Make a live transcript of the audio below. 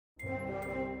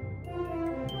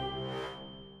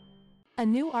A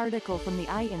new article from the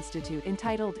Eye Institute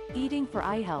entitled, Eating for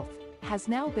Eye Health, has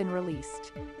now been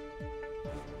released.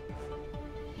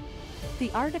 The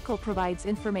article provides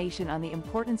information on the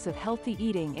importance of healthy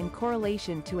eating in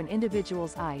correlation to an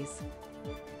individual's eyes.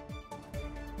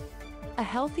 A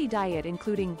healthy diet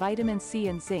including vitamin C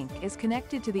and zinc is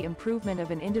connected to the improvement of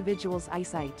an individual's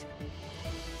eyesight.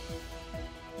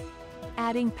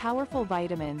 Adding powerful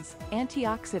vitamins,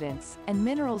 antioxidants, and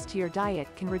minerals to your diet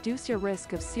can reduce your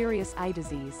risk of serious eye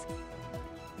disease.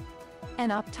 An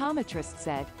optometrist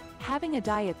said, having a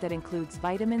diet that includes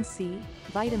vitamin C,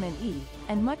 vitamin E,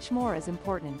 and much more is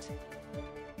important.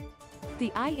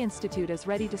 The Eye Institute is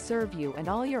ready to serve you and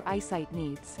all your eyesight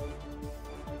needs.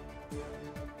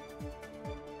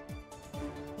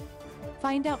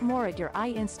 Find out more at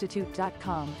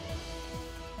youreyeinstitute.com.